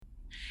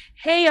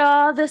Hey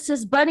y'all, this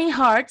is Bunny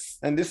Hearts.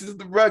 And this is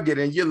The Rugged,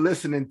 and you're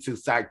listening to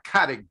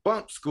Psychotic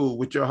Bump School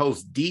with your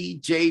host,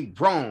 DJ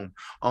Rome,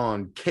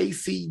 on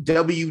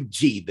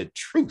KCWG,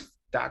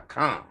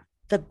 thetruth.com.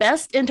 The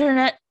best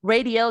internet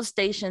radio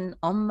station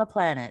on the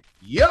planet.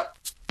 Yep.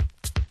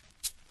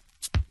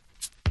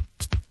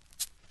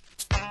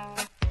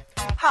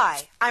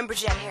 Hi, I'm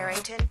Bridgette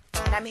Harrington,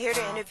 and I'm here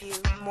to interview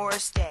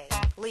Morris Day,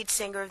 lead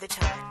singer of The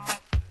Time.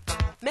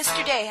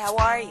 Mr. Day, how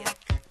are you?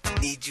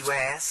 Need you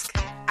ask?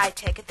 I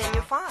take it then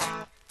you're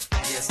fine.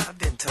 Yes, I've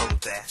been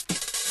told that.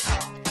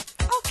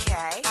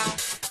 Okay.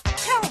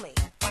 Tell me,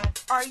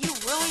 are you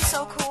really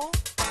so cool?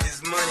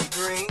 Is money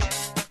green?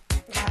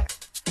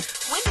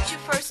 When did you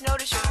first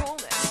notice your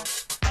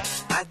coolness?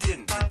 I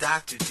didn't. The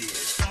doctor did.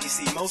 You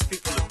see, most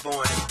people are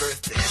born in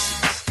birthday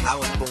suits. I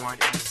was born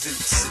in a zoot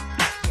suit.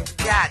 You've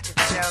got to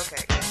be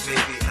joking.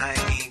 Baby, I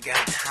ain't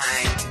got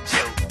time to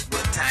joke.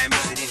 What time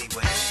is it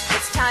anyway?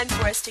 It's time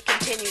for us to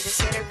continue this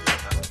interview.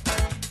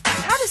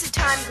 How does The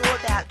Time go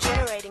about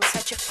generating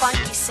such a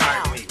funky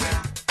sound? Pardon me,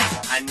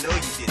 I know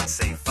you didn't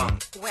say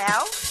funk.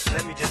 Well?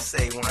 Let me just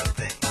say one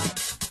thing.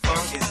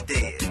 Funk is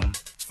dead.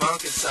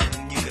 Funk is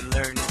something you can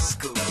learn in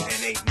school,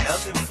 and ain't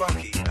nothing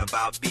funky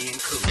about being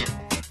cool.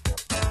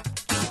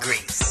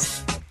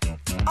 Grace.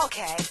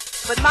 Okay,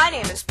 but my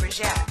name is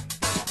Bridgette.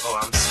 Oh,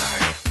 I'm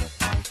sorry.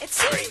 It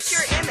seems Grace.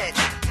 your image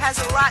has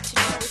a lot to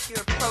do with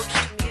your approach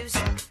to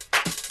music.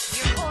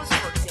 Your clothes,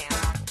 for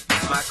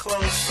example. My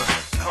clothes from...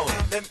 Oh,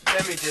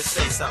 let me just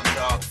say something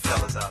to all the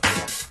fellas out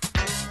there.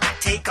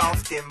 Take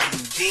off them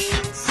blue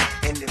jeans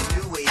and them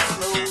new wave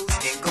clothes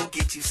and go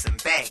get you some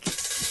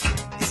baggies.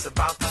 It's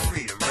about the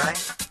freedom, right?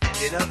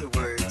 In other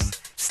words,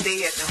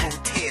 stay at the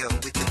hotel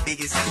with the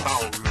biggest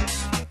ballroom.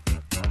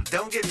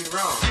 Don't get me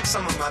wrong,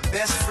 some of my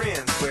best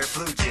friends wear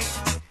blue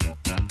jeans.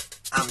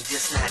 I'm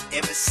just not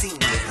ever seen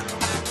them.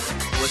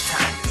 What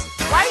time is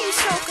it? Why are you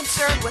so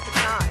concerned with the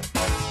time?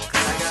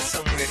 'Cause I got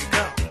somewhere to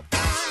go.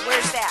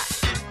 Where's that?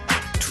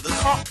 To the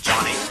top,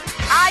 Johnny.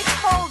 I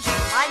told you,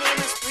 my name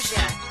is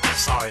Bridgette.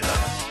 Sorry,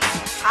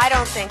 love. I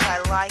don't think I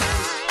like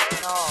you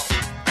at all.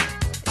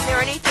 Is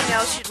there anything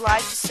else you'd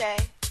like to say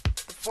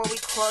before we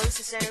close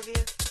this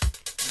interview?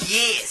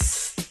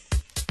 Yes.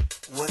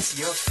 What's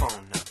your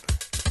phone number?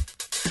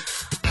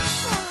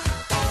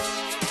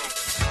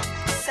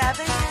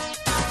 7,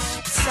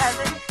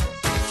 7,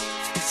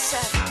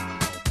 7,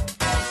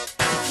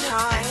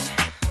 9,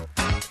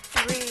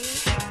 3,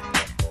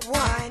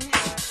 1,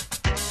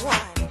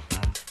 1.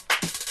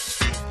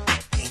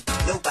 Ain't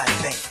nobody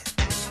bad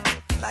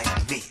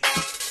like me.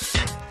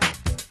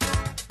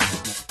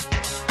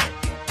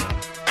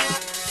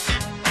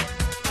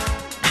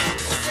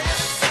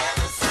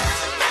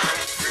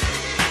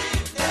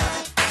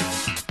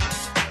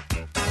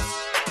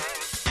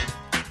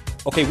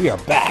 Okay, we are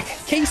back.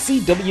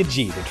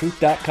 KCWG,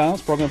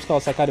 thetruth.com's program's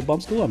called Psychotic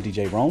Bump School. I'm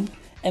DJ Rome.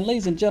 And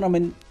ladies and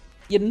gentlemen,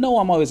 you know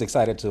I'm always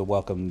excited to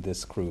welcome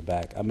this crew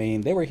back. I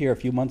mean, they were here a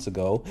few months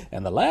ago,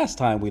 and the last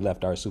time we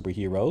left our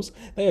superheroes,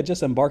 they had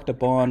just embarked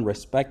upon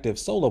respective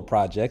solo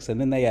projects,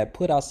 and then they had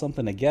put out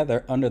something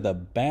together under the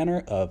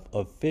banner of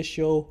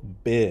Official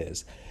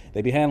Biz.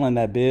 They be handling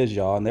that biz,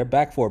 y'all, and they're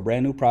back for a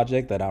brand new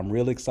project that I'm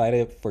really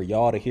excited for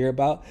y'all to hear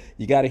about.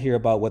 You got to hear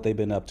about what they've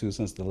been up to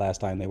since the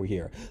last time they were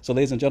here. So,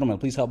 ladies and gentlemen,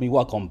 please help me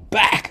welcome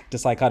back to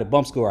Psychotic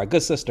Bump School our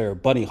good sister,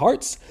 Bunny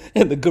Hearts,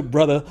 and the good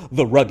brother,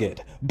 The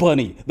Rugged.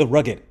 Bunny, The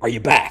Rugged, are you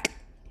back?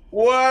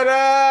 What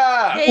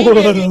up? Hey, What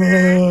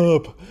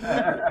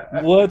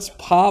up? What's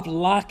pop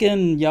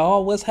locking,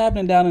 y'all? What's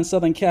happening down in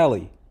Southern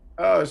Cali?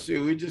 Oh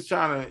shoot, we're just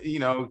trying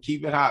to,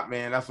 keep it hot,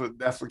 man. That's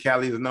what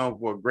Cali is known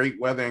for. Great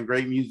weather and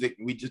great music.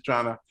 We just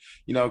trying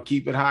to,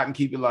 keep it hot and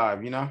keep it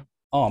live.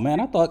 Oh man,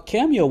 I thought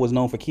Cameo was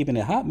known for keeping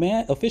it hot,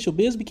 man. Official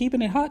Biz be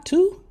keeping it hot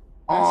too?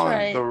 that's On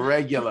right. the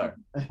regular.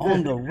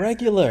 On the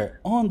regular,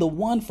 on the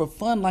one for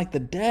fun like the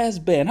Daz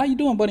Band. How you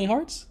doing, Bunny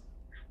Hearts?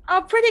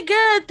 Oh, pretty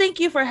good.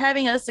 Thank you for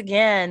having us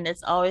again.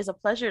 It's always a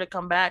pleasure to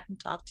come back and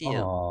talk to you.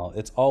 Oh,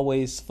 it's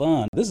always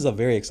fun. This is a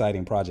very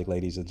exciting project,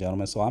 ladies and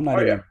gentlemen. So I'm not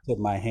Oh yeah. even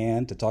putting my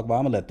hand to talk about.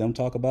 I'm gonna let them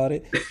talk about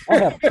it. I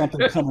have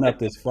something coming up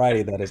this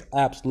Friday that is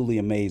absolutely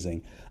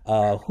amazing.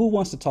 Who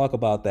wants to talk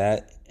about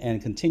that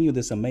and continue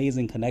this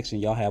amazing connection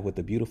y'all have with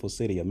the beautiful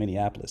city of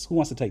Minneapolis? Who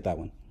wants to take that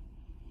one?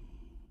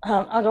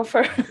 I'll go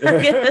first.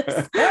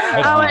 Yes.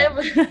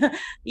 Uh,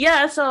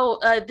 Yeah. So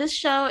this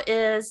show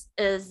is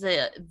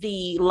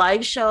the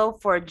live show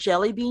for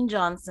Jelly Bean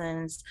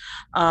Johnson's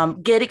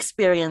Get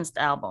Experienced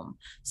album.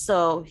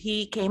 So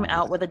he came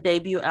out nice. with a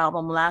debut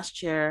album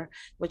last year,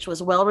 which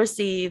was well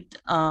received.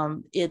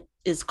 It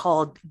is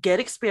called Get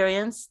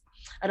Experienced.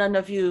 I don't know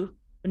if you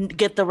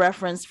get the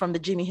reference from the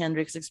Jimi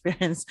Hendrix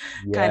Experience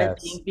kind of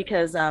Yes. thing,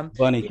 because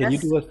Bunny, can you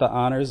yes. do us the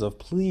honors of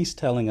please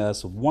telling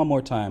us one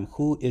more time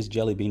who is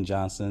Jelly Bean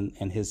Johnson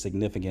and his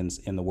significance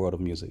in the world of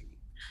music?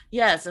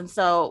 Yes, and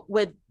so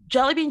with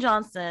Jelly Bean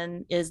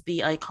Johnson is the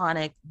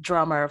iconic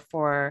drummer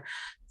for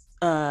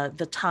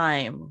the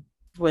time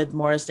with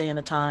Morris Day and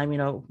the Time,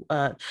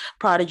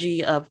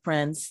 prodigy of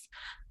Prince,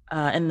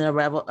 and the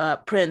rebel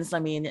Prince. I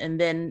mean, and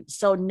then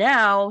so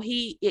now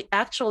he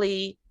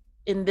actually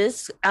in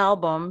this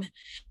album,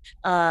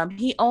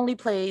 he only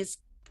plays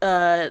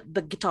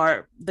the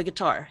guitar.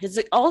 He's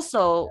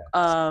also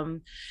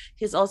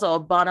a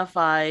bona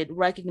fide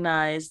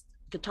recognized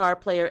guitar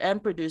player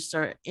and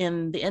producer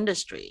in the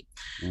industry.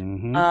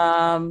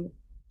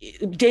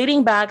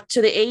 Dating back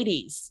to the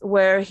 80s,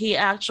 where he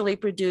actually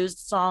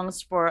produced songs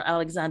for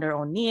Alexander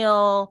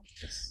O'Neal,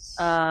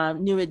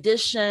 New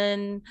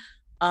Edition,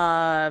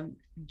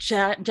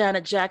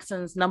 Janet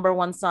Jackson's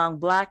 #1 song,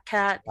 Black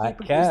Cat.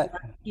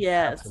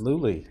 Yes.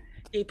 Absolutely.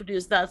 He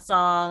produced that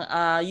song.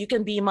 You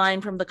Can Be Mine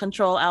from the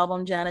Control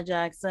album, Janet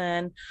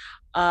Jackson.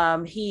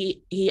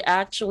 He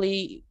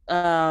actually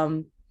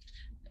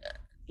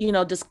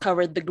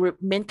discovered the group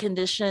Mint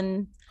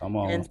Condition. Come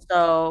on. And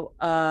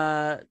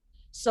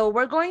so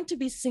we're going to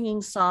be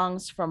singing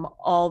songs from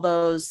all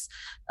those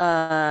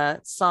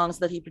songs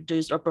that he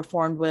produced or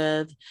performed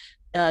with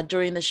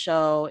during the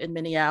show in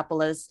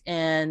Minneapolis.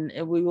 And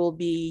we will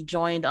be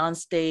joined on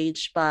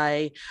stage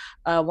by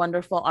a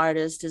wonderful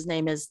artist. His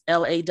name is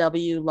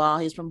LAW Law.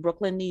 He's from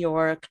Brooklyn, New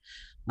York.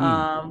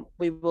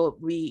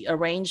 We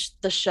arranged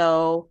the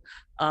show,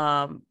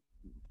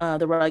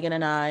 the Rugged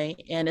and I,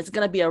 and it's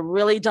going to be a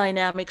really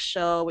dynamic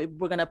show.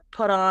 We're going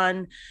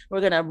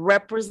to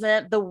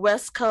represent the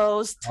West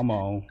Coast. Come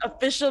on.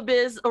 Official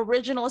Biz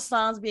original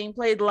songs being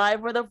played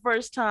live for the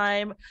first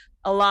time,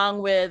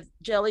 along with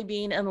Jelly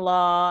Bean and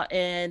Law.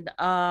 And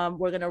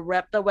we're going to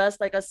rep the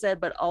West, like I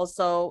said, but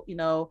also,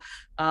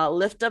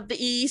 lift up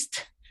the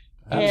East.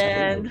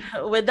 Absolutely.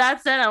 And with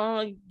that said, I'm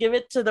going to give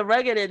it to the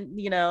Rugged and,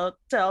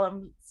 tell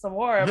them some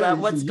more about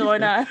what's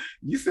going on.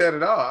 You said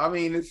it all. I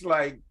mean, it's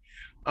like,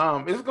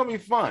 it's gonna be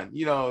fun,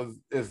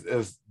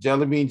 as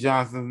Jelly Bean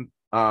Johnson.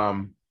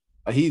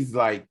 He's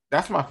like,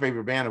 that's my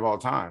favorite band of all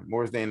time,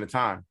 Morris Day and the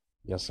Time.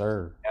 Yes,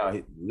 sir.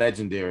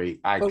 Legendary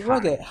icon. But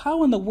Rugged,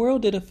 how in the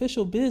world did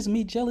Official Biz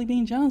meet Jelly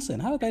Bean Johnson?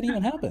 How did that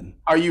even happen?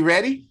 Are you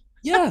ready?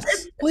 Yes,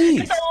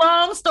 please. It's a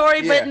long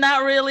story, but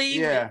not really.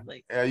 Yeah.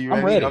 Are you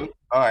ready? I'm ready.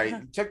 All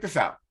right, check this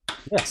out.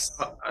 Yes.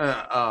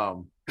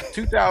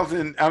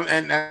 2000,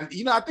 and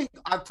I think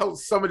I told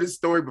some of this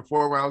story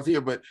before when I was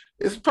here, but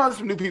it's probably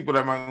some new people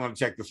that might want to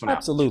check this one out.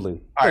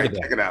 Absolutely. All right,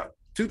 check it out.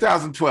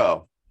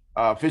 2012,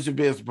 Official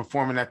Biz was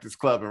performing at this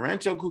club in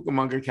Rancho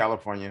Cucamonga,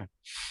 California,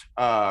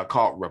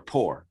 called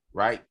Rapport.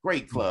 Right,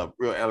 great club,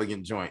 real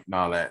elegant joint and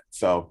all that.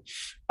 So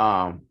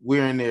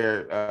we're in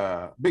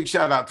there. Big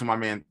shout out to my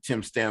man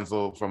Tim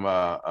Stansel from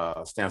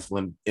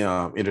Stansel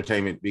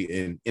Entertainment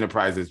and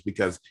Enterprises,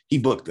 because he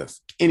booked us.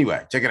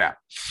 Anyway, check it out.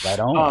 Right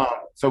on.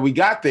 So we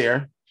got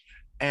there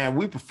and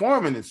we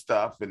performing and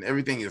stuff, and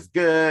everything is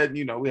good.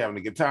 We having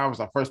a good time. It was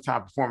our first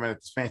time performing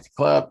at this fancy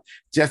club.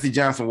 Jesse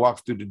Johnson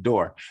walks through the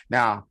door.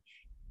 Now,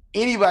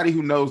 anybody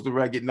who knows the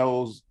Rugged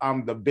knows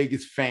I'm the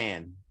biggest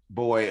fan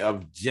boy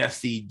of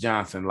Jesse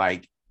Johnson.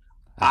 Like,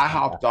 I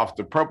hopped off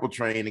the purple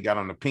train and got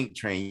on the pink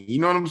train. You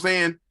know what I'm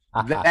saying?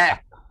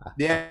 That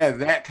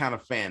kind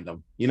of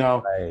fandom,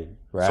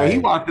 Right. So he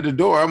walked through the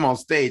door. I'm on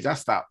stage. I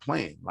stopped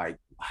playing. Like,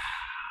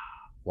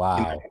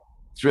 wow.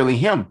 It's really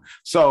him.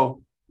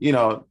 So,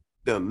 the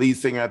lead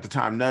singer at the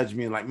time nudged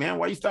me and like, man,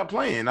 why you stop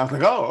playing? I was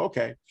like, oh,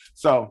 okay.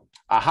 So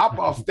I hop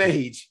off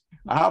stage.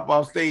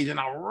 And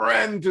I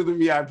run to the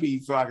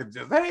VIP so I could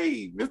just,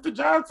 hey, Mr.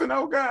 Johnson,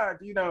 oh God,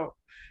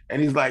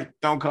 And he's like,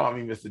 don't call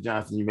me Mr.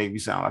 Johnson. You make me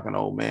sound like an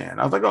old man.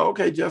 I was like, oh,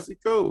 okay, Jesse,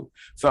 cool.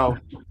 So,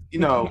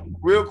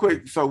 real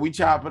quick. So we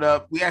chop it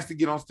up. We actually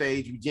get on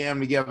stage. We jam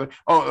together.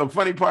 Oh, the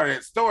funny part of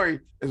that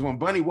story is when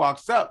Bunny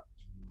walks up,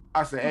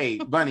 I say, hey,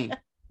 Bunny,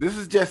 this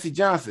is Jesse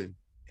Johnson.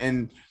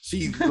 And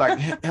she's like,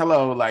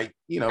 hello, like,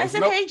 I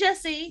said, hey,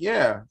 Jesse.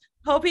 Yeah.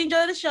 Hope you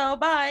enjoy the show.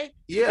 Bye.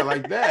 Yeah,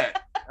 like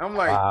that. I'm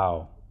like,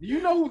 wow. You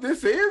know who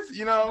this is?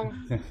 I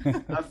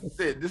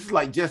said, this is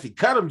like Jesse.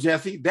 Cut him,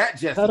 Jesse. That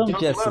Jesse. Cut him,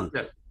 Jesse.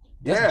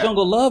 That's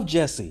Jungle Love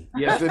Jesse.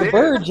 Yes, That's the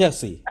Bird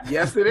Jesse.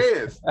 Yes, it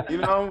is.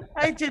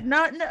 I did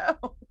not know.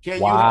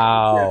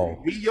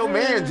 Wow. Be your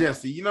man,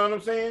 Jesse. You know what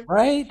I'm saying?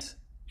 Right.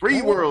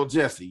 Free world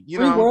Jesse.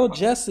 Free world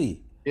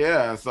Jesse.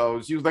 Yeah.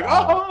 So she was like,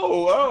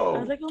 oh. I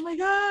was like, oh my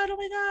God.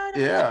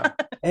 Yeah.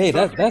 Hey,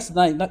 that's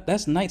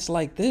nights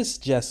like this,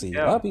 Jesse.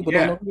 A lot of people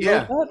don't know who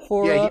wrote that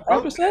for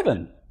After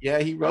 7. Yeah,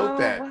 he wrote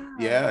that. Wow.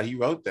 Yeah, he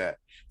wrote that.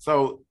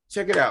 So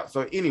check it out.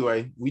 So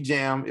anyway, we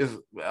jam.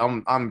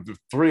 I'm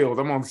thrilled.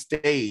 I'm on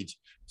stage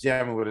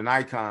jamming with an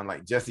icon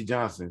like Jesse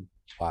Johnson.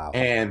 Wow.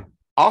 And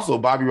also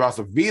Bobby Ross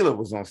Avila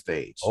was on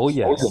stage. Oh,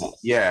 yes.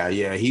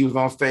 Yeah. He was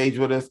on stage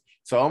with us.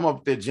 So I'm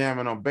up there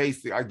jamming on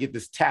bass. I get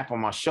this tap on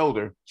my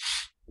shoulder.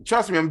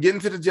 Trust me, I'm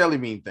getting to the Jelly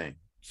Bean thing.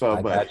 So,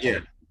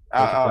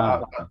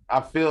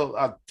 I feel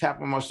a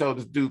tap on my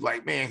shoulder. Dude,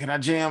 like, man, can I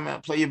jam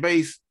and play your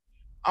bass?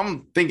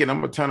 I'm thinking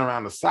I'm gonna turn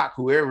around to sock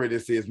whoever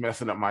this is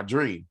messing up my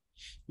dream.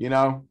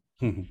 I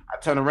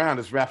turn around,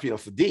 it's Raphael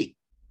Sadiq.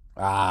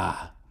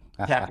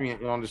 Tap me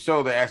on the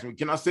shoulder, ask me,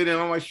 can I sit in?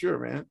 I'm like, sure,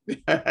 man.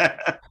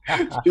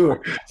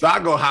 Sure. So I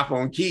go hop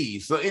on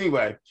keys. So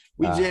anyway,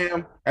 we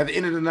jam. At the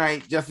end of the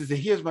night, Jesse said,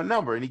 here's my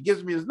number. And he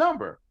gives me his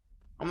number.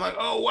 I'm like,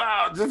 oh,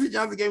 wow. Jesse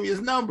Johnson gave me his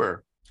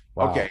number.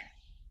 Wow. Okay.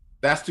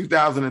 That's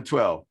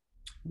 2012.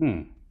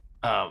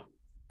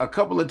 a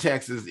couple of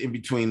texts in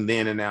between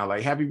then and now,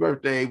 like happy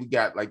birthday. We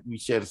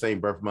share the same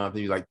birth month,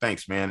 and he's like,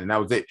 thanks, man. And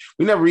that was it.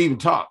 We never even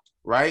talked,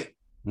 right?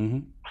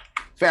 Mm-hmm.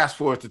 Fast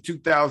forward to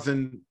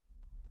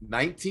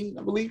 2019,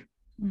 I believe.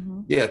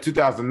 Mm-hmm. Yeah,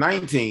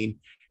 2019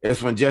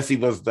 is when Jesse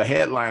was the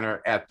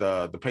headliner at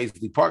the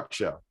Paisley Park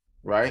show,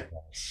 right?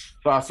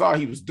 So I saw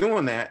he was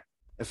doing that.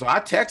 And so I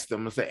texted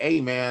him and said, hey,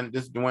 man,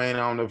 this is DWAYNE. I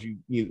don't know if you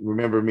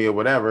remember me or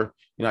whatever.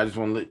 I just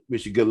want to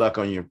wish you good luck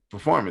on your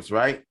performance,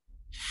 right?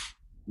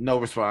 No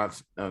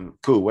response.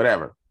 Cool,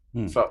 whatever.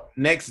 So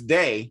next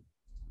day,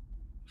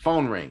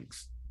 phone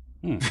rings.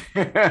 I'm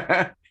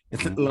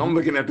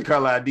looking at the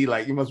caller ID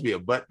like it must be a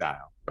butt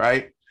dial,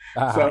 right?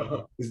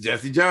 So it's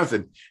Jesse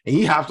Johnson. And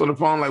he hops on the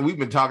phone like we've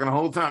been talking the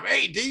whole time.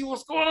 Hey, D,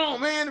 what's going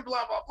on, man? And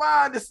blah, blah,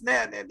 blah, this and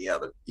that and the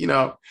other,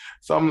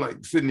 So I'm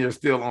like sitting there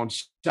still on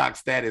shock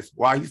status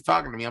while he's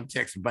talking to me. I'm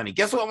texting Bunny.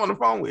 Guess who I'm on the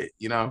phone with,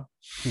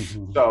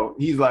 So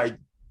he's like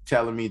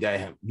telling me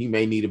that he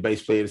may need a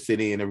bass player to sit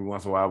in every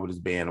once in a while with his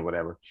band or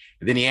whatever.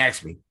 And then he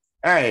asked me,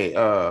 hey,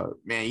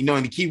 man, you know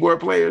any keyboard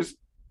players?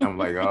 I'm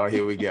like, oh,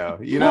 here we go.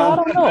 No, I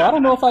don't know. I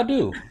don't know if I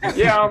do.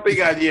 Yeah, I don't think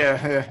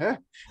yeah.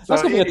 So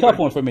that's gonna be a tough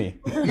one for me.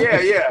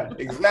 Yeah,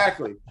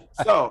 exactly.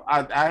 So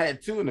I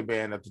had two in the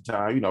band at the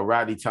time,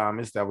 Rodney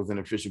Thomas, that was in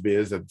Official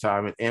Biz at the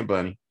time, and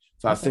Bunny.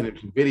 So I sent him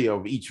some video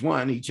of each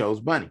one. He chose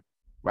Bunny,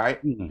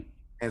 right? Mm-hmm.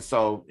 And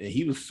so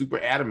he was super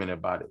adamant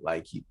about it.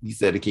 Like he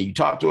said, can you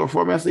talk to her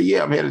for me? I said,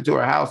 yeah, I'm headed to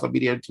her house. I'll be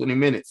there in 20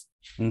 minutes.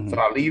 Mm-hmm. So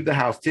I leave the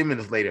house 10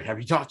 minutes later. Have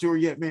you talked to her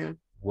yet, man?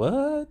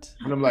 What?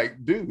 And I'm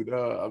like, dude,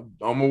 I'm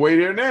on my way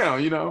there now,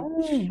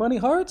 Hey, Bunny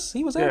Hearts,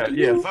 he was after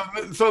you.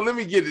 So let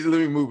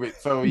me move it.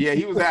 So yeah,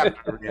 he was after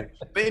her again.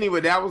 But anyway,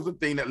 that was the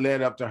thing that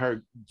led up to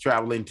her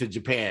traveling to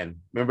Japan.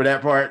 Remember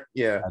that part?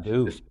 Yeah, I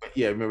do.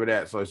 Yeah, remember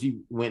that. So she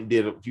went and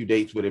did a few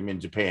dates with him in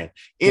Japan.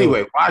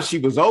 Anyway, while she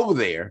was over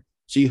there,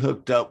 she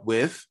hooked up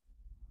with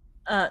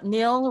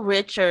Neil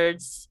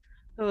Richards,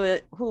 who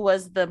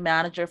was the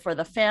manager for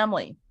the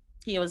family.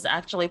 He was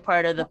actually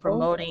part of the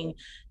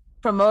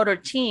promoter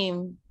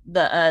team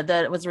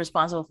that was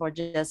responsible for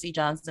Jesse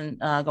Johnson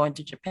going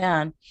to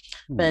Japan.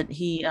 But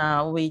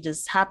we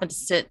just happened to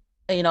sit,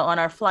 on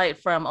our flight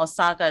from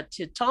Osaka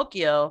to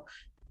Tokyo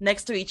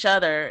next to each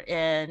other,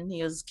 and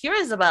he was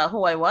curious about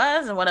who I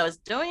was and what I was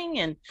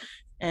doing,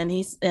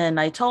 and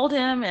I told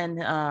him,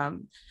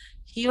 and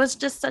he was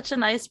just such a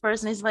nice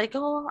person. He's like,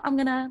 oh, I'm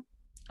gonna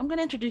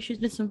introduce you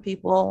to some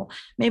people,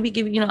 maybe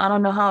give you, I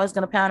don't know how it's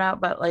gonna pan out,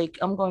 but like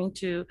I'm going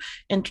to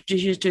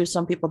introduce you to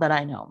some people that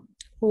I know.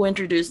 Who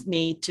introduced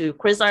me to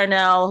Chris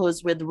Arnell,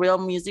 who's with Real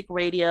Music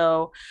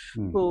Radio,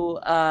 who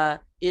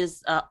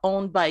is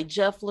owned by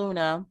Jeff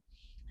Luna.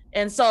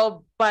 And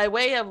so by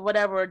way of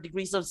whatever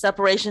degrees of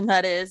separation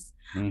that is,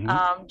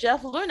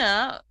 Jeff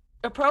Luna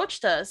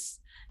approached us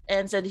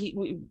and said,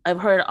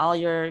 I've heard all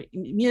your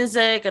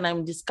music and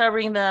I'm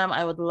discovering them.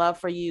 I would love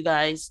for you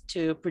guys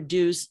to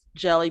produce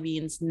Jelly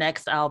Bean's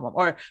next album,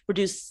 or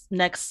produce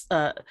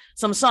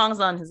some songs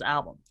on his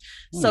album.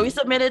 So we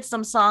submitted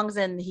some songs,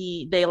 and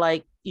they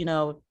like,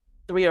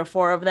 3 or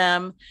 4 of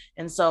them.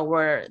 And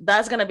so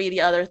that's going to be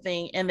the other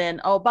thing. And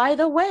then, oh, by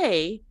the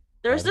way,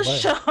 there's a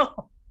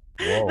show.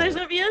 There's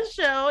going to be a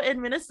show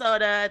in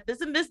Minnesota at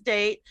this and this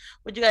date.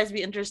 Would you guys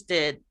be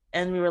interested?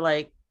 And we were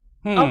like,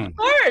 of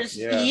course.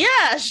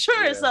 Yeah,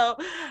 sure. Yeah. So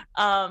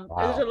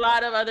there's a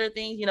lot of other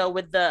things,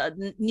 with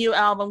the new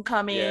album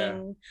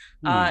coming.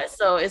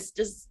 So it's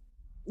just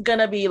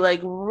gonna be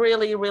like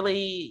really,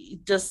 really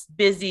just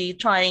busy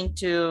trying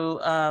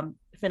to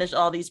finish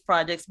all these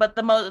projects. But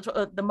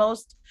the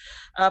most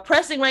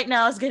pressing right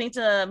now is getting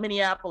to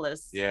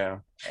Minneapolis. Yeah.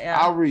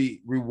 I'll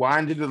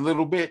rewind it a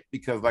little bit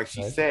because like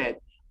she said,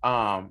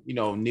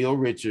 Neil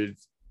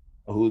Richards,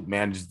 who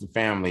manages the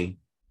family,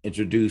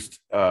 introduced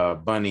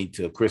Bunny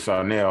to Chris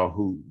Arnell,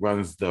 who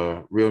runs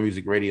the Real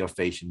Music Radio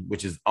station,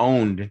 which is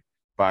owned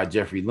by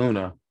Jeffrey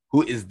Luna,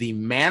 who is the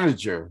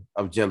manager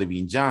of Jelly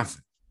Bean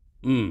Johnson.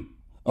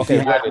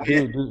 Okay,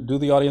 do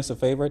the audience a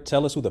favor.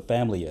 Tell us who the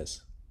family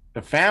is.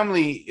 The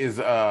family is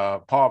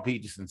Paul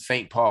Peterson,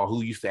 St. Paul,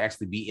 who used to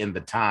actually be in the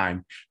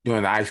Time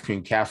during the Ice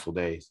Cream Castle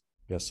days.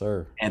 Yes,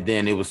 sir. And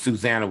then it was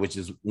Susanna, which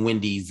is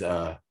Wendy's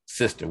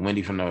sister,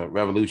 Wendy from the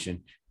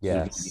Revolution.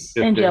 Yes.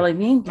 And Jelly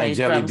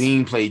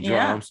Bean played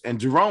drums. And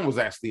Jerome was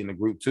actually in the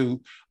group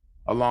too,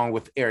 along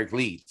with Eric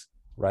Leeds.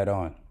 Right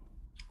on.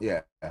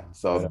 Yeah.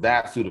 So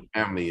that's who the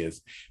family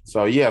is.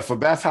 So so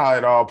that's how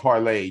it all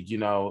parlayed.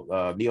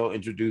 Neil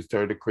introduced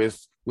her to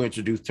Chris, who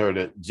introduced her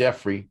to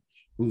Jeffrey,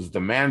 who's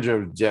the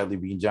manager of Jelly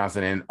Bean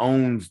Johnson and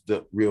owns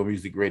the Real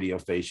Music Radio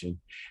station.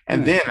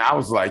 And then I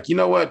was like, you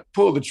know what?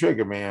 Pull the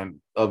trigger, man.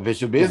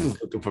 Official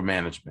Business looking for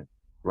management,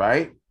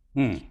 right?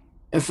 And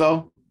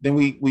so then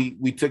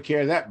we took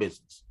care of that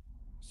business.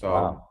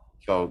 So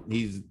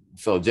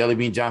so Jelly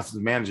Bean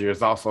Johnson's manager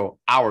is also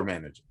our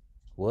manager.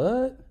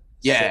 What?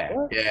 Yeah.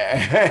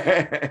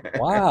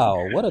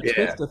 Wow, what a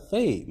twist of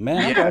fate,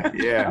 man.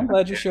 I'm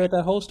glad you shared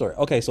that whole story.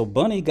 Okay, so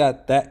Bunny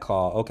got that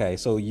call. Okay,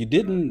 so you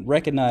didn't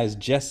recognize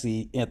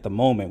Jesse at the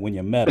moment when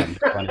you met him.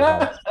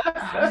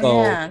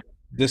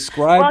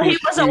 Describe Well, the he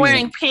wasn't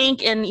wearing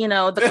experience. pink, and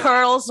the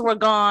curls were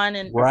gone,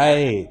 and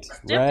Right,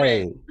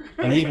 different. right.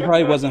 And he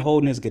probably wasn't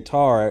holding his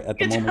guitar at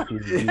the moment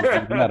you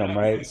met him,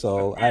 right?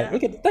 So Yeah.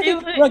 He,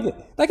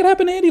 that could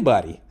happen to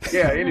anybody.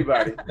 Yeah,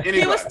 anybody.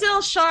 he was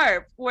still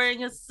sharp,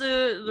 wearing a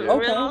suit, Yeah.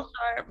 Okay. real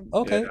sharp.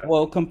 Okay. Yeah.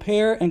 Well,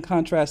 compare and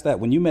contrast that.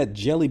 When you met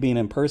Jelly Bean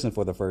in person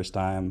for the first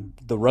time,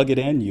 the rugged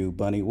and you,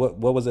 Bunny, what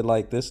was it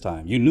like this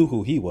time? You knew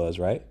who he was,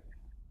 right?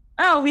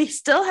 Oh, we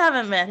still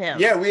haven't met him.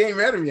 Yeah, we ain't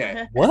met him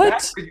yet.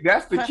 What?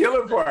 That's the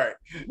killer part.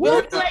 We'll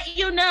What? let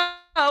you know.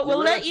 We'll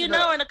let you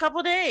know in a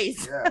couple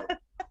days. Yeah.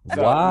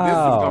 So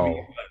Wow.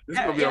 this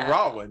is gonna be a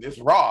raw one. It's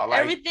raw. Like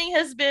Everything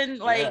has been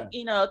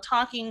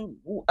talking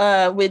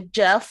with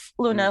Jeff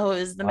Luna, who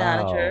is the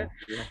manager,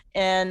 Yeah.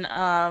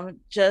 and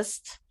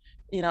just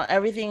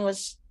everything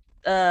was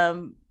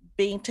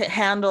being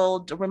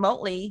handled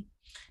remotely,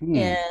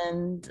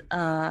 and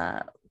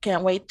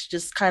can't wait to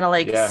just kind of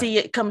see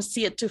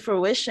it to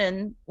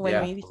fruition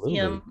when we see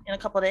him in a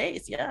couple of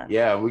days.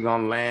 Yeah, we're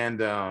gonna land.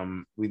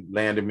 We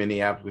land in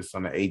Minneapolis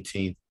on the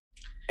 18th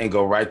and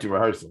go right to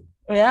rehearsal.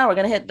 Yeah, we're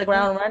gonna hit the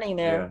ground running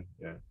there.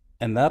 Yeah.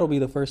 And that'll be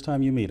the first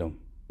time you meet him.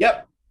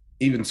 Yep.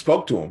 Even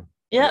spoke to him.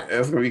 Yeah.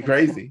 That's gonna be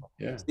crazy.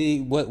 Yeah.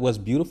 See, what was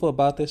beautiful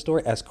about this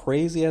story, as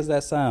crazy as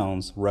that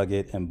sounds,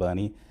 Rugged and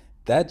Bunny,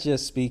 that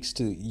just speaks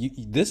to you.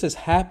 This is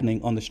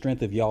happening on the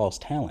strength of y'all's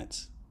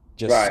talents.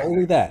 Just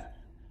solely that.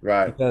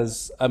 Right.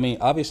 Because, I mean,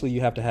 obviously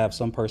you have to have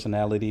some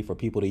personality for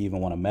people to even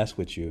want to mess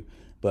with you.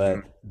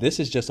 But this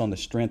is just on the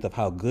strength of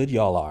how good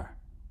y'all are.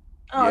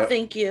 Oh,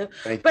 thank you.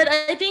 But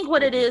I think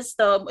what it is,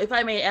 though, if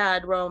I may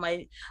add, Rome,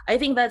 I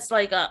think that's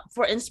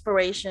for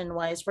inspiration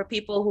wise, for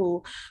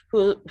people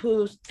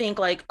who think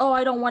like, oh,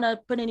 I don't want to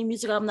put any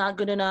music, I'm not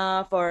good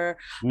enough, or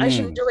I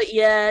shouldn't do it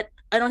yet,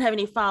 I don't have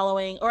any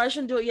following, or I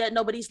shouldn't do it yet,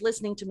 nobody's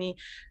listening to me.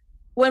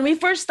 When we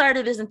first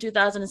started this in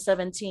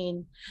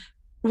 2017,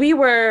 we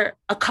were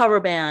a cover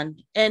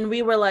band, and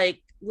we were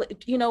like,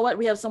 you know what,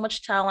 we have so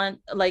much talent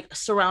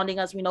surrounding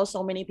us, we know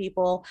so many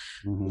people,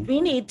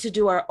 we need to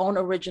do our own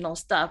original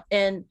stuff.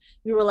 And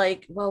we were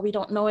like, well, we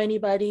don't know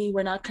anybody,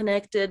 we're not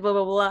connected, blah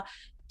blah blah.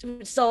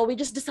 So we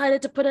just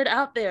decided to put it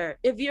out there.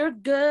 If you're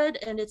good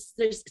and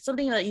there's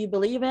something that you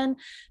believe in,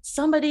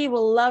 somebody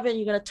will love it,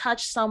 you're going to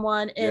touch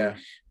someone. And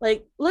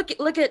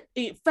look at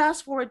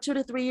fast forward 2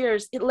 to 3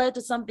 years, it led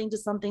to something.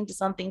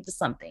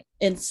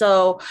 And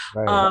so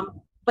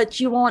but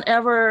you won't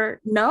ever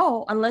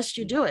know unless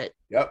you do it.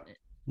 Yep.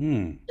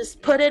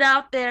 Just put it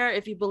out there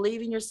if you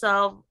believe in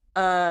yourself,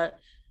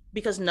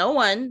 because no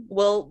one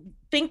will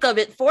think of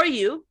it for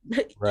you.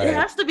 Right. It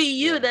has to be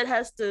you that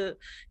has to,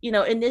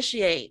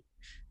 initiate.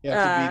 You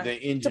have to be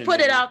the engine to put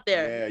it out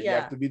there. You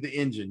have to be the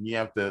engine. You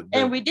have to.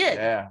 And we did.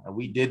 Yeah,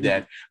 we did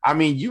that. I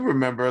mean, you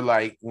remember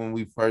when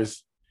we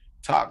first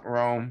talked,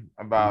 Rome,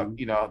 about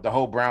the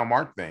whole Brown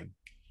Mark thing,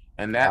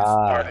 and that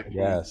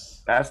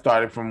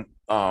started from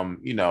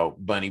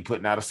Bunny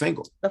putting out a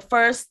single. The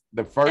first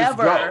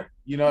ever. Go.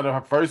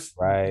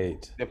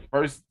 The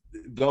first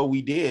go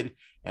we did,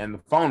 and the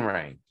phone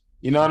rang.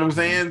 You know what I'm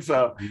saying?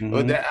 So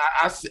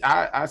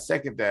I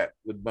second that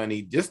with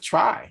Bunny. Just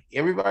try.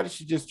 Everybody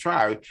should just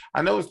try.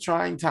 I know it's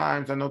trying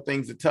times. I know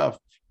things are tough,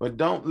 but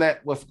don't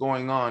let what's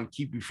going on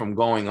keep you from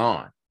going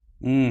on.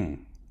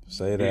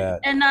 Say that.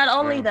 And not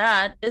only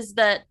that, is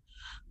that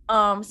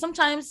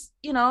sometimes,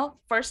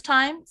 first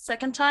time,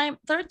 second time,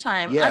 third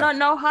time. I don't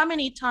know how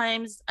many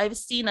times I've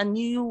seen a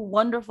new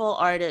wonderful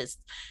artist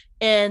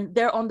and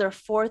they're on their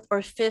 4th or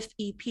 5th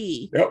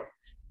EP. Yep.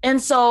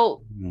 And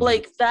so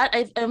like that,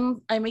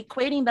 I'm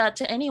equating that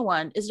to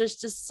anyone. Is there's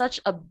just such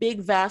a big,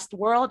 vast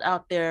world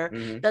out there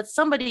that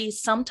somebody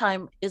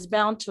sometime is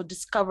bound to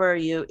discover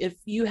you if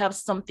you have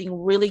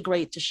something really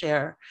great to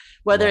share,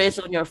 whether it's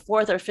on your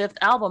 4th or 5th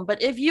album.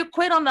 But if you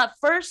quit on that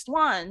first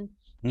one,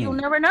 you'll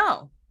never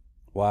know.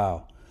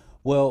 Wow.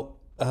 Well,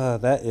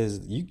 that is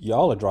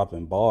y'all are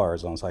dropping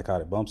bars on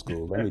Psychotic Bump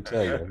School. Let me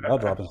tell you, y'all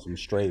dropping some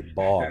straight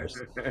bars.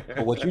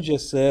 But what you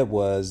just said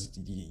was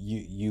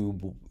you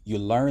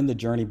learn the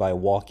journey by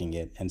walking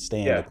it and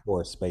staying the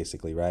course,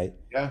 basically, right?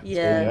 Yeah.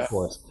 Yes. The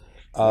course.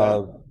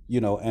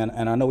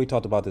 And I know we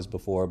talked about this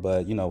before,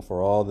 but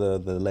for all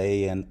the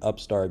lay and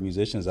upstart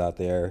musicians out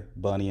there,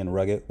 Bunny and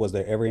Rugged, was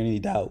there ever any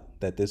doubt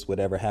that this would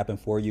ever happen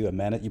for you? You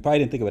probably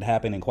didn't think it would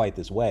happen in quite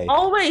this way.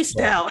 Always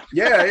doubt.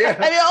 Yeah.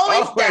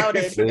 Always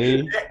doubted.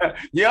 Yeah.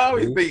 You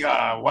always think,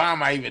 why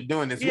am I even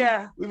doing this?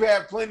 Yeah. We've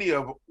had plenty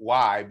of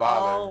why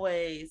bother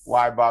moments.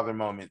 Why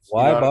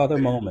bother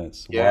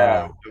moments?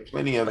 Yeah. Wow.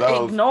 Plenty of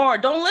those. Ignore.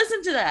 Don't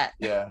listen to that.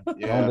 Yeah.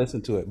 Don't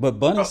listen to it. But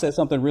Bunny said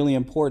something really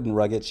important,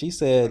 Rugged. She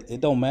said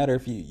it don't matter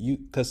if you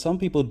because some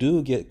people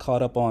do get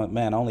caught up on,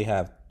 man, I only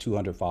have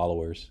 200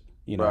 followers.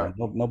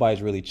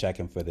 Nobody's really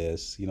checking for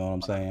this. You know what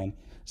I'm saying?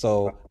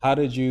 So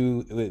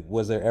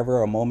was there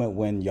ever a moment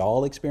when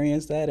y'all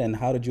experienced that, and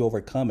how did you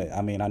overcome it?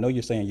 I mean, I know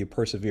you're saying you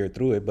persevered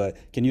through it, but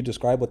can you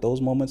describe what those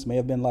moments may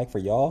have been like for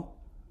y'all?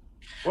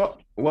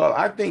 Well,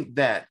 I think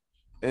that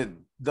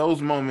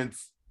those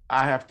moments,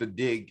 I have to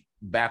dig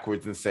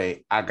backwards and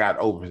say, I got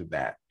over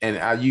that. And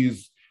I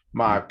use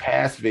my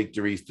past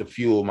victories to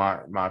fuel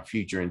my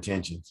future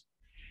intentions.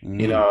 You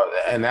Mm. know,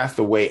 and that's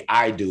the way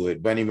I do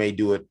it. Bunny may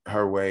do it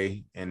her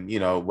way, and you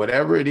know,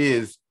 whatever it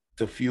is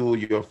to fuel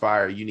your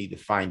fire, you need to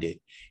find it.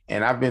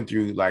 And I've been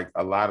through like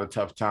a lot of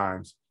tough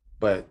times,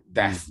 but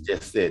that's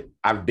just it.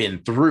 I've been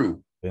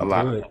through a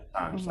lot of tough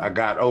times. I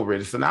got over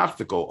it. It's an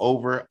obstacle,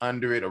 over,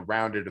 under it,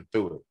 around it, or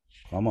through it.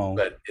 Come on.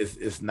 But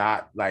it's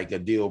not like a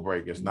deal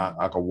breaker. It's not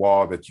like a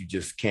wall that you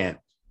just can't,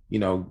 you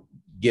know,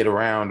 get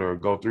around or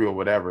go through or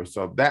whatever.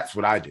 So that's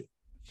what I do.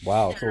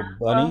 Wow. So,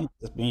 Bunny,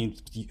 that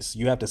means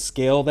you have to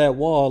scale that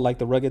wall, like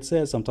the rugged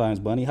says sometimes.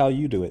 Bunny, how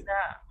you do it?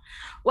 Yeah.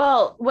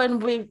 Well,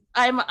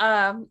 I'm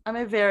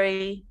a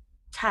very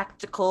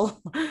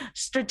tactical,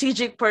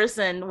 strategic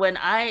person. When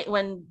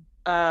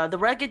the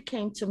rugged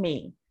came to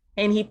me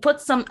and he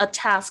put a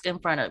task in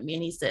front of me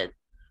and he said,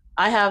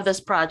 I have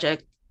this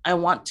project. I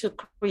want to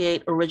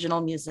create original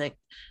music.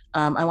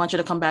 I want you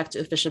to come back to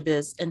Official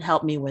Biz and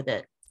help me with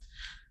it.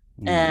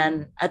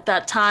 And at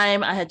that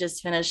time, I had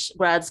just finished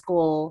grad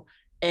school,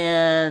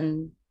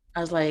 and I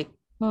was like,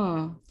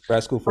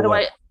 Grad school for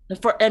what?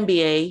 For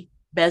MBA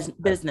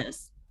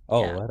business.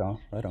 Oh, yeah. right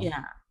on.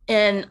 Yeah.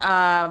 And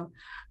I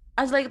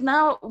was like,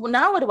 now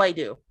what do I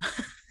do?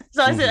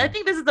 So I said, I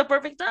think this is the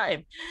perfect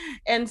time.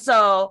 And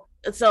so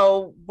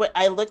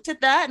I looked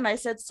at that and I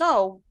said,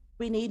 so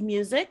we need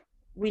music,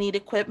 we need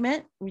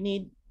equipment, we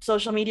need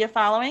social media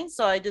following.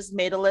 So I just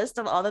made a list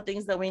of all the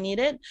things that we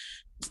needed.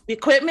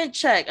 Equipment,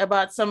 check.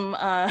 About some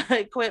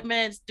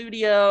equipment,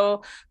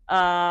 studio,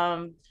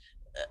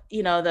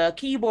 you know, the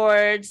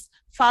keyboards.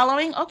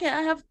 Following, okay,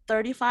 I have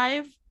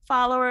 35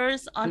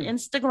 followers on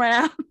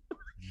Instagram.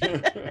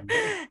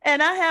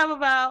 And I have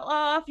about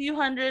a few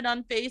hundred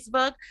on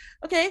Facebook.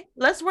 Okay,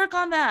 let's work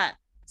on that.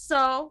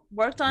 So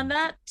worked on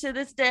that. To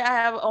this day, I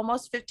have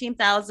almost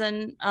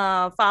 15,000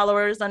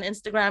 followers on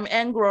Instagram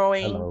and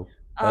growing.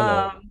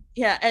 Hello.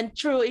 Yeah, and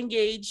true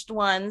engaged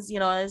ones. You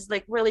know, it's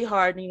like really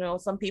hard. You know,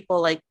 some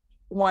people like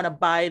want to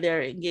buy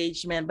their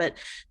engagement, but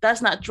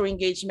that's not true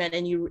engagement,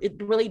 and it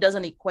really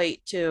doesn't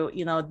equate to,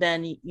 you know,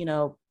 then, you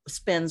know,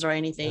 spins or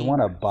anything. They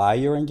want to buy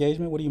your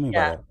engagement? What do you mean by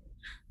that?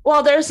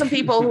 Well, there's some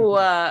people who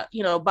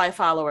you know, buy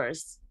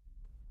followers.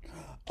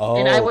 Oh,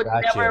 and I would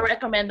gotcha. never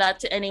recommend that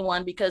to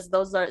anyone, because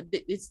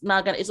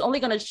it's only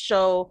gonna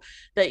show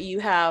that you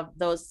have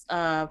those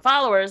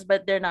followers,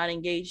 but they're not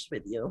engaged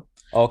with you.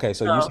 Okay,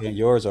 so you're saying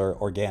yours are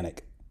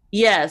organic?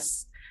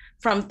 Yes,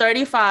 from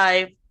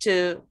 35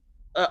 to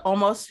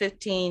almost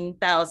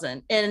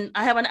 15,000. And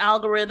I have an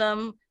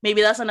algorithm,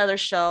 maybe that's another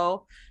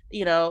show,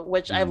 you know,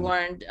 which I've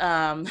learned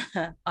on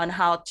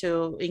how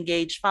to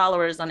engage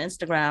followers on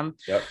Instagram.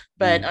 Yep.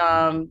 But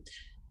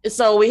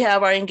so we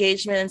have our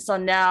engagement. And so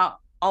now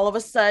all of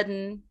a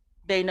sudden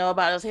they know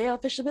about us. Hey,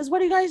 Official Biz,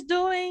 what are you guys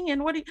doing?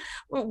 And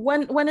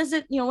when is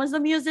it, you know, when's the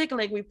music?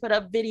 Like, we put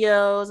up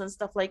videos and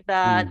stuff like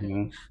that.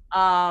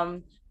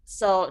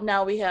 So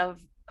now we have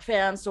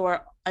fans who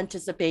are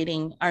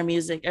anticipating our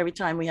music every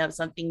time we have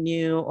something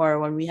new, or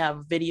when we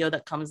have video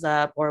that comes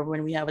up, or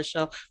when we have a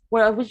show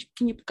where,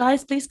 can you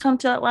guys please come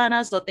to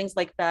Atlanta? So things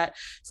like that.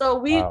 So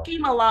we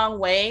came a long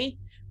way.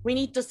 We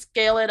need to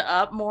scale it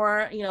up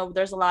more. You know,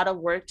 there's a lot of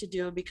work to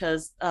do,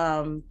 because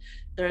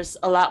there's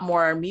a lot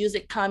more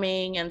music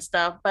coming and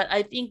stuff. But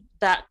I think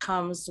that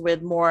comes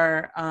with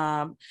more,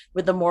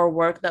 with the more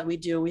work that we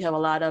do. We have a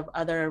lot of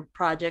other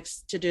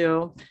projects to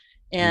do.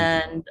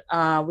 And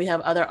we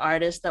have other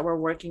artists that we're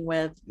working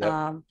with.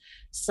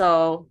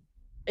 So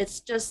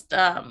it's just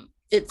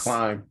it's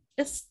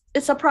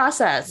a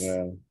process.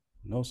 Yeah.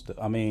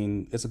 I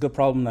mean, it's a good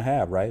problem to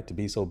have, right? To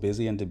be so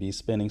busy and to be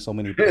spending so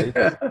many places.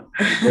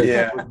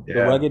 The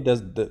Rugged,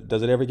 does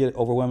it ever get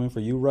overwhelming for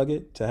you,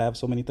 Rugged, to have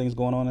so many things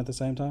going on at the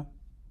same time?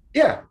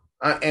 Yeah,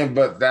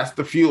 but that's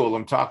the fuel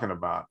I'm talking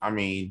about. I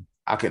mean,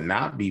 I could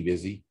not be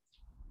busy.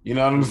 You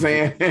know what I'm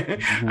saying?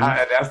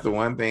 That's the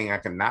one thing, I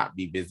cannot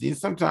be busy.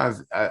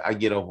 Sometimes I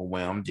get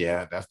overwhelmed.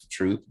 Yeah, that's the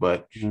truth.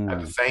 But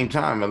at the same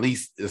time, at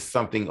least it's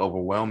something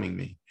overwhelming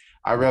me.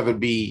 I'd rather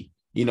be,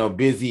 you know,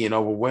 busy and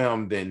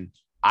overwhelmed than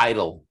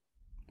idle,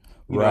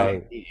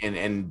 right?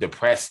 And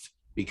depressed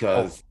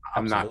because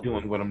I'm not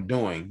doing what I'm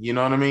doing. You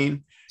know what I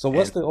mean? So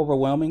what's the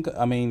overwhelming?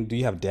 I mean, do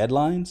you have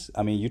deadlines?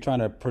 I mean, you're trying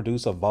to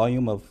produce a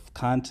volume of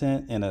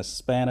content in a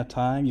span of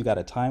time. You got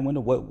a time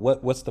window.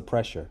 What's the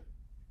pressure?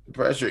 The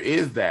pressure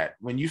is that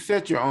when you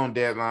set your own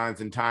deadlines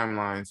and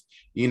timelines,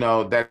 you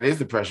know, that is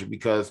the pressure,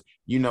 because,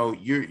 you know,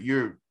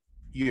 you're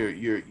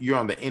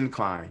on the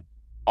incline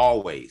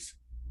always.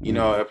 You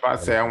know, if I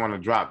say I want to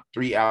drop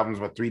 3 albums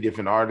by 3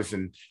 different artists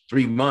in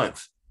 3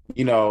 months,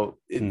 you know,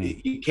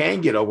 it can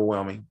get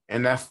overwhelming,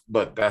 and that's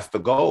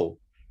the goal.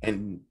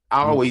 And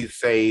I always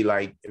say,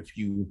 like, if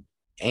you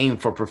aim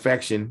for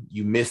perfection,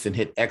 you miss and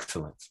hit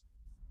excellence.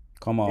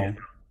 Come on. Yeah.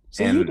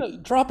 So you're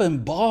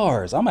dropping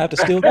bars. I'm gonna have to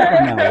steal that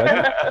one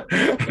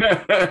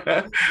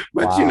now.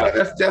 But you know,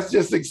 that's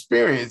just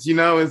experience. You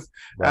know, it's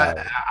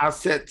I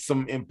set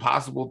some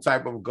impossible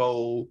type of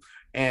goal,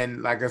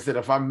 and like I said,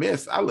 if I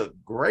miss, I look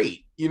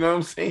great. You know what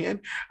I'm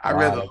saying? I'd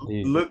rather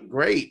look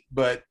great,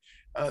 but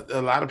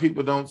a lot of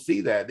people don't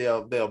see that.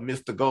 They'll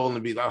miss the goal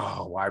and be like,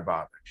 oh, why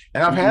bother?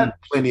 And I've had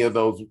plenty of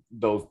those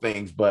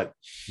things, but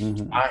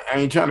I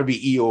ain't trying to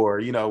be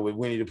Eeyore, with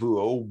Winnie the Pooh.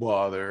 Oh,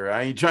 bother!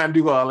 I ain't trying to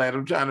do all that.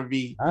 I'm trying to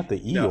be not the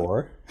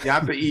Eeyore.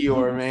 Not the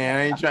Eeyore, man.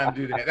 I ain't trying to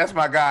do that. That's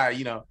my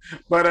guy,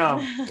 But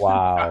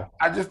wow,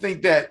 I just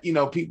think that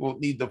people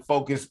need to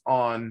focus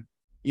on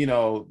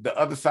the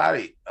other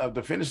side of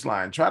the finish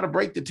line. Try to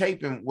break the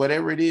tape in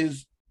whatever it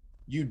is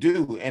you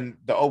do, and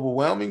the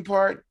overwhelming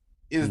part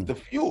is the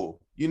fuel.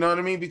 You know what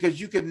I mean?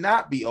 Because you could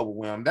not be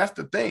overwhelmed. That's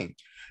the thing.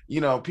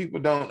 People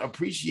don't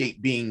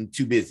appreciate being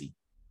too busy.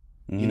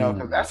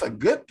 Because that's a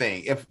good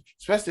thing,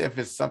 especially if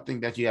it's something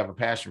that you have a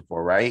passion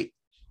for, right?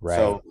 Right.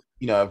 So,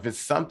 if it's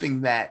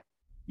something that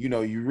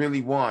you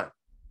really want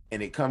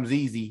and it comes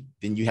easy,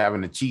 then you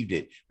haven't achieved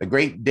it. The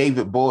great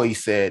David Bowie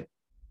said,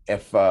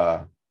 if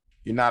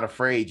you're not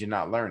afraid, you're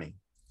not learning.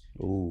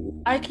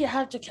 Ooh. I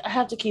have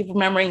to keep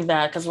remembering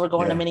that because we're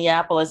going to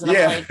Minneapolis, and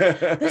I'm like,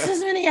 this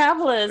is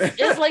Minneapolis.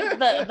 It's like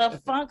the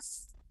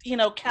funk's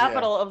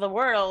capital of the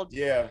world.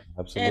 Yeah,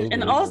 absolutely.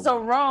 And also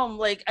Rome.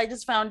 Like, I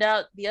just found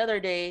out the other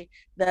day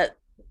that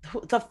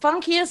the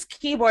funkiest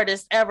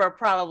keyboardist ever,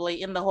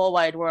 probably in the whole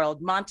wide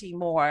world, Monty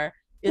Moore,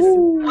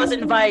 was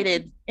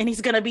invited, and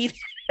he's gonna be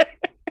there.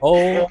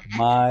 Oh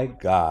my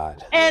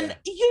God. And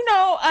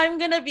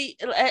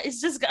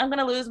I'm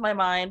gonna lose my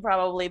mind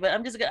probably, but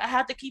I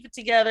have to keep it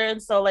together.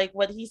 And so, like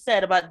what he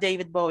said about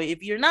David Bowie,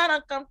 if you're not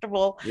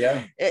uncomfortable,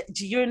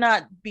 you're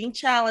not being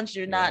challenged,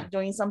 you're not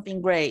doing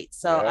something great.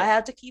 So I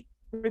have to keep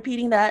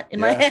repeating that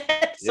in my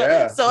head.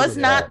 So it's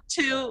not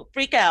to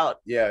freak out.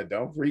 Yeah,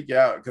 don't freak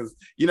out. Because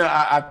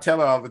I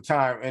tell her all the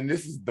time, and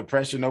this is the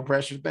pressure, no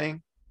pressure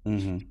thing.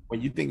 When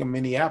you think of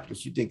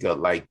Minneapolis, you think of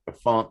like the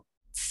funk,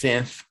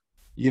 synth,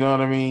 you know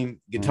what I mean?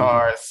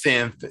 Guitar,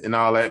 synth, and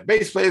all that.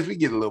 Bass players, we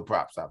get a little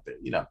props out there,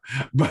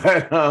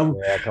 But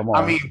come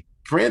on. I mean,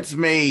 Prince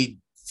made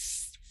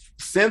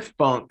synth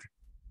funk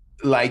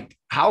like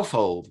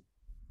household.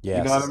 Yes.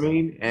 You know what I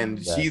mean?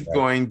 And she's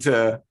going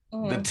to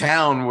the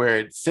town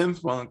where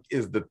synth funk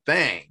is the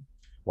thing.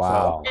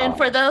 Wow. So, and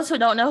for those who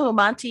don't know who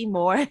Monty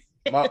Moore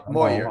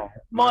Moyer.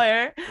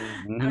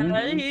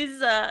 He is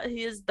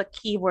the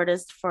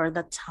keyboardist for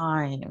The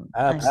Time.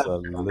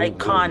 Absolutely.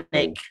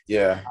 Iconic.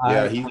 Yeah.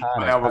 He's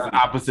that was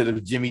opposite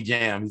of Jimmy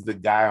Jam. He's the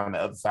guy on the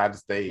other side of the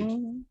stage.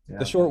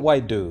 The short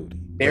white dude.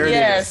 There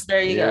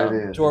you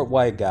go. Short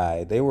white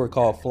guy. They were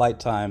called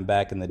Flight Time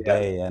back in the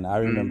day. And I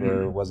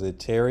remember, was it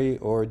Terry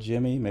or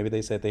Jimmy? Maybe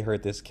they said they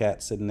heard this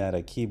cat sitting at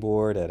a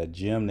keyboard at a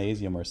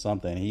gymnasium or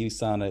something. They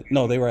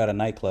were at a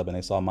nightclub and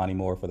they saw Monty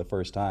Moore for the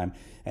first time.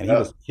 And he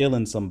was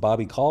killing some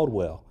Bobby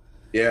Caldwell.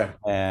 Yeah.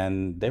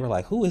 And they were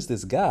like, who is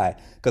this guy?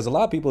 Because a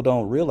lot of people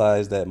don't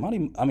realize that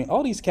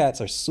all these cats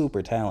are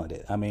super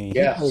talented. I mean,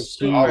 he plays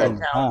all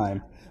the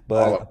time,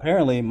 but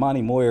apparently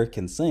Monty Moyer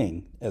can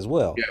sing as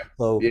well. Yeah.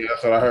 So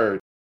that's what I heard.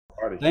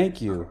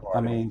 Thank you.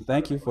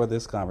 Thank you for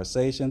this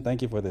conversation.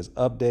 Thank you for this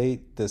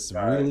update, this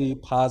really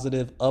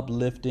positive,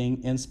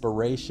 uplifting,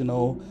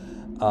 inspirational,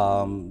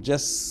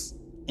 just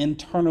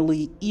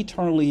eternally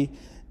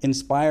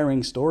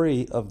inspiring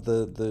story of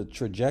the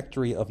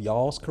trajectory of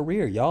y'all's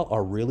career. Y'all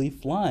are really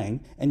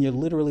flying, and you're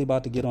literally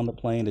about to get on the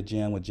plane to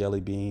jam with Jelly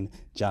Bean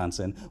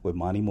Johnson with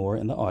Monty Moore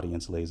in the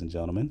audience, ladies and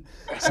gentlemen.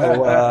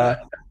 So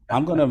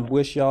I'm going to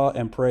wish y'all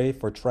and pray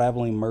for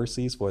traveling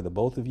mercies for the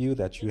both of you,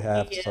 that you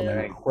have some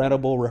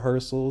incredible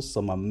rehearsals,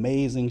 some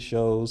amazing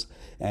shows,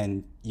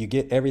 and you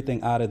get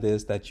everything out of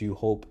this that you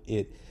hope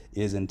it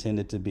is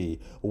intended to be.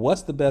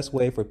 What's the best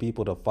way for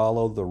people to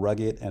follow The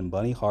Rugged and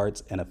Bunny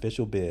Hearts and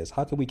Official Biz?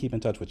 How can we keep in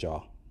touch with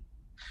y'all?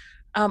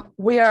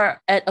 We are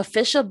at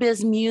Official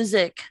Biz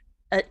Music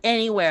at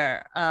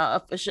anywhere.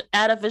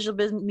 At Official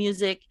Biz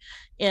Music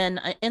in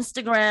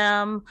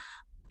Instagram,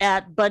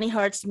 at Bunny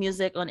Hearts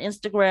Music on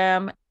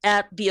Instagram,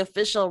 at The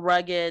Official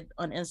Rugged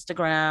on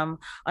Instagram.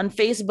 On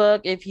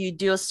Facebook, if you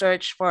do a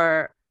search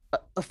for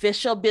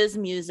Official Biz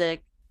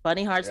Music,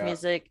 Bunny Hearts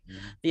Music,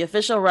 The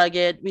Official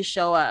Rugged, we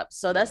show up.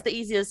 So that's the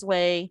easiest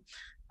way.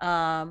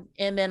 And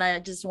then I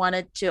just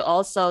wanted to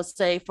also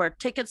say, for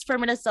tickets for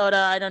Minnesota,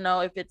 I don't know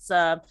if it's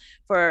for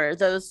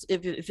those,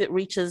 if it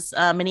reaches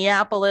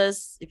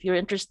Minneapolis, if you're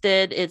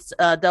interested, it's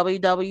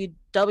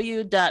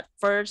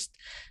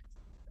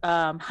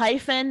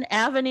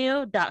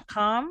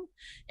www.first-avenue.com.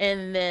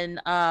 And then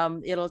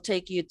it'll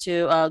take you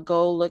to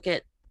go look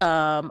at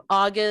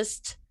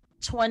August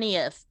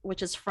 20th,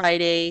 which is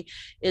Friday.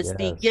 It's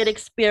the Get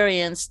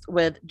Experienced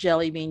with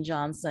Jelly Bean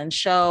Johnson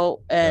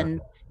show, and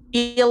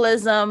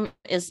Eelism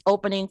is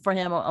opening for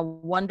him, a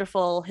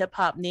wonderful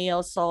hip-hop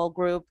neo soul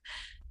group,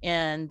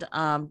 and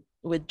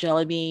with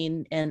Jelly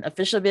Bean and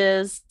Official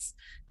Biz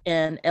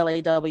and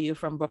LAW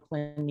from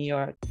Brooklyn, New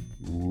York.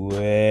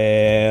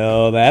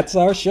 Well, that's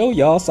our show,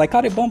 y'all.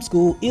 Psychotic Bump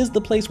School is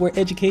the place where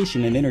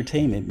education and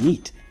entertainment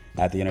meet.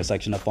 At the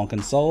intersection of funk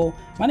and soul.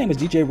 My name is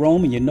DJ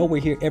Rome, and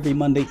we're here every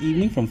Monday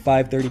evening from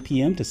 5:30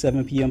 p.m. to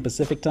 7 p.m.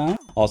 Pacific time.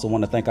 Also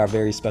want to thank our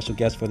very special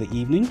guest for the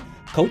evening,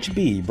 Coach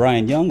B,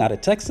 Brian Young out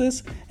of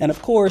Texas, and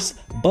of course,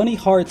 Bunny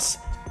Hearts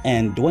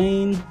and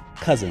DWAYNE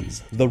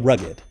Cousins, The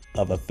Rugged.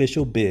 of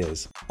Official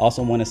Biz.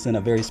 Also want to send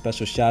a very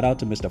special shout out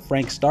to Mr.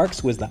 Frank Starks,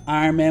 who is the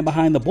Iron Man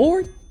behind the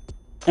board.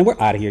 And we're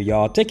out of here,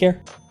 y'all. Take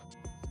care.